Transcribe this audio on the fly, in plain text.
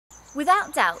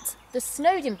Without doubt, the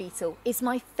Snowdon beetle is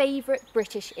my favourite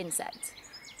British insect.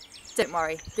 Don't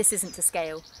worry, this isn't to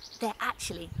scale. They're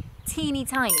actually teeny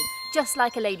tiny, just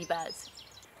like a ladybird.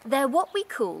 They're what we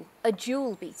call a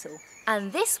jewel beetle,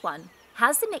 and this one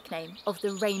has the nickname of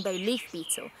the rainbow leaf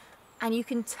beetle, and you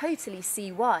can totally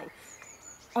see why.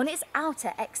 On its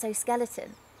outer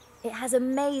exoskeleton, it has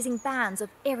amazing bands of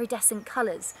iridescent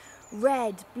colours,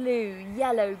 red, blue,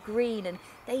 yellow, green, and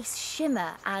they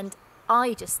shimmer, and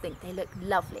I just think they look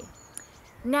lovely.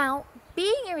 Now,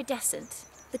 being iridescent,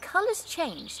 the colours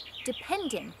change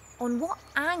depending on what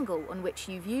angle on which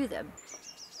you view them.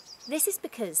 This is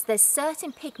because there's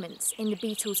certain pigments in the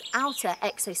beetle's outer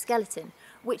exoskeleton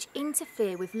which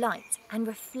interfere with light and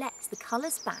reflect the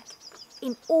colours back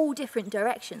in all different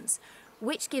directions,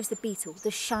 which gives the beetle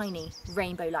the shiny,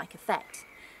 rainbow-like effect.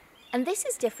 And this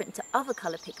is different to other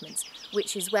colour pigments,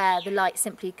 which is where the light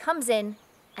simply comes in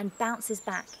and bounces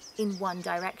back in one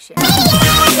direction.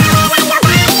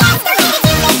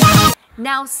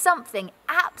 Now, something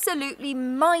absolutely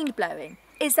mind-blowing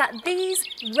is that these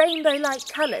rainbow-like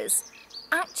colours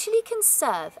actually can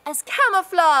serve as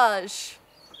camouflage.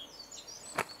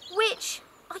 Which,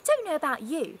 I don't know about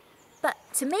you, but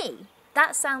to me,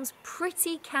 that sounds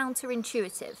pretty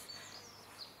counterintuitive.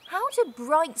 How do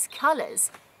bright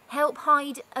colours help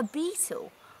hide a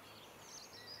beetle?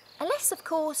 Unless, of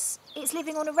course, it's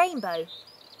living on a rainbow.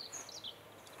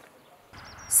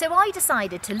 So I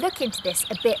decided to look into this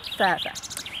a bit further.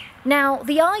 Now,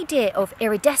 the idea of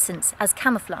iridescence as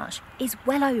camouflage is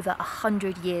well over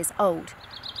 100 years old,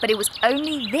 but it was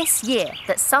only this year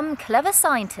that some clever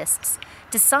scientists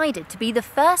decided to be the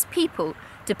first people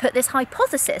to put this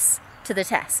hypothesis to the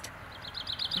test.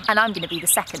 And I'm going to be the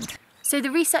second. So the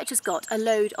researchers got a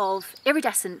load of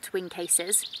iridescent wing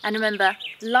cases, and remember,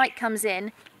 light comes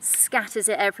in, scatters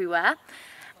it everywhere,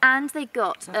 and they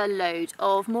got a load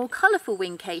of more colourful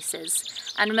wing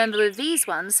cases, and remember with these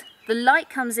ones, the light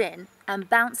comes in and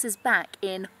bounces back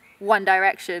in one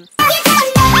direction.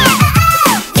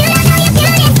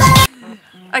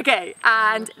 Okay,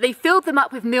 and they filled them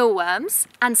up with mealworms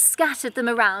and scattered them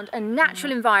around a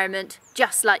natural environment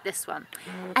just like this one.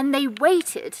 And they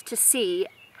waited to see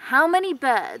how many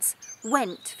birds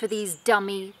went for these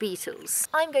dummy beetles.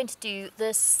 I'm going to do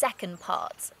the second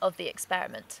part of the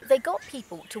experiment. They got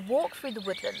people to walk through the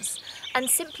woodlands and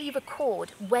simply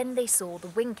record when they saw the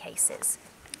wing cases,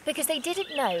 because they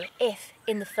didn't know if,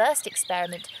 in the first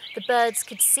experiment, the birds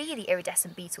could see the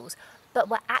iridescent beetles but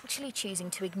were actually choosing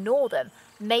to ignore them,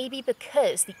 maybe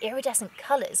because the iridescent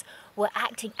colours were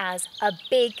acting as a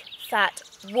big fat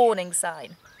warning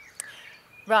sign.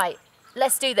 Right,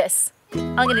 let's do this.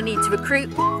 I'm going to need to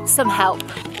recruit some help.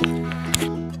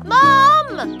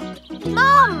 Mum!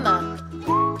 Mum!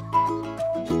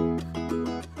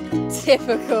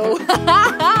 Typical.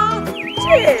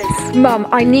 Cheers! Mum,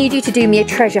 I need you to do me a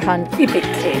treasure hunt. You big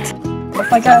kid.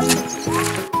 Off I go.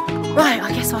 Right,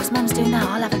 I guess whilst Mum's doing that,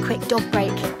 I'll have a quick dog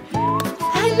break.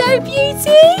 Hello,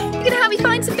 beauty! You gonna help me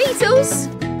find some beetles?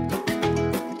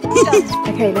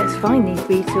 Okay, let's find these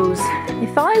beetles.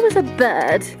 If I was a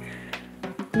bird,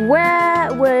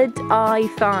 where would I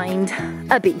find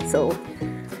a beetle?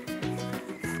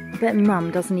 I bet Mum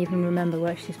doesn't even remember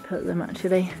where she's put them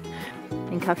actually. I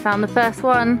think I found the first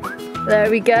one. There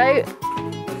we go.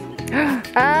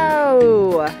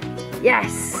 Oh,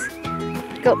 yes.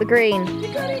 Got the green.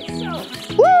 You got it, so.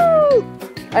 Woo!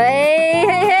 Hey,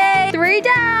 hey, hey. 3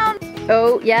 down.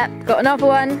 Oh, yeah, got another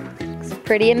one. It's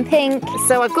pretty in pink.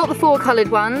 So I've got the 4 coloured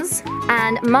ones,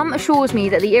 and Mum assures me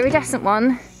that the iridescent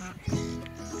one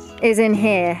is in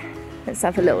here. Let's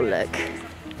have a little look.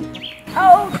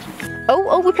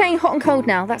 Oh, we're playing hot and cold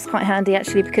now. That's quite handy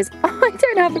actually, because I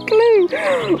don't have a clue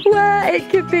where it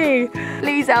could be.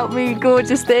 Please help me,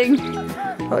 gorgeous thing.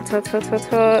 Hot, hot, hot, hot,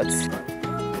 hot.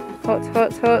 Hot,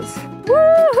 hot, hot.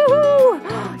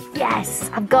 Woohoo! Yes,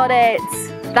 I've got it.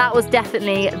 That was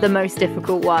definitely the most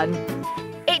difficult one.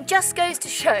 It just goes to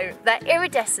show that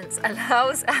iridescence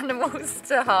allows animals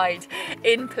to hide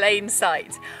in plain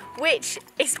sight, which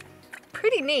is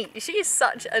pretty neat. She is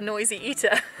such a noisy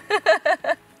eater.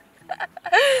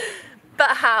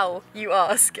 But how, you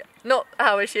ask? Not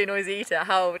how is she a noisy eater,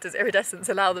 how does iridescence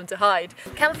allow them to hide?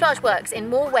 Camouflage works in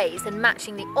more ways than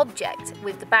matching the object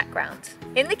with the background.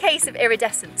 In the case of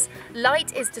iridescence,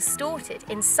 light is distorted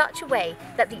in such a way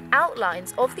that the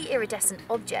outlines of the iridescent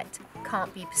object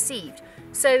can't be perceived,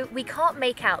 so we can't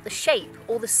make out the shape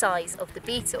or the size of the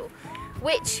beetle,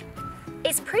 which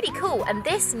is pretty cool, and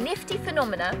this nifty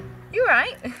phenomena, you're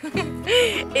right,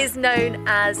 is known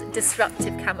as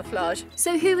disruptive camouflage.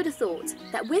 So who would have thought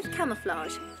that with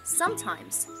camouflage,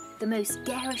 sometimes the most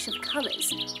garish of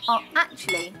colours, are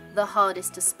actually the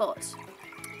hardest to spot.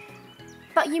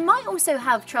 But you might also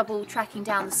have trouble tracking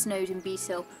down the Snowdon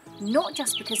beetle, not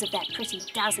just because of their pretty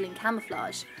dazzling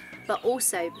camouflage, but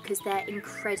also because they're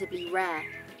incredibly rare.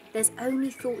 There's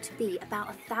only thought to be about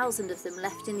 1,000 of them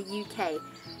left in the UK,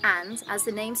 and as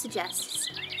the name suggests,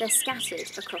 they're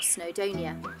scattered across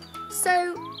Snowdonia. So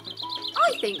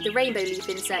I think the rainbow leaf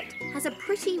insect has a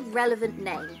pretty relevant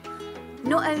name.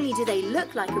 Not only do they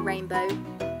look like a rainbow,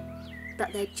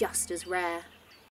 but they're just as rare.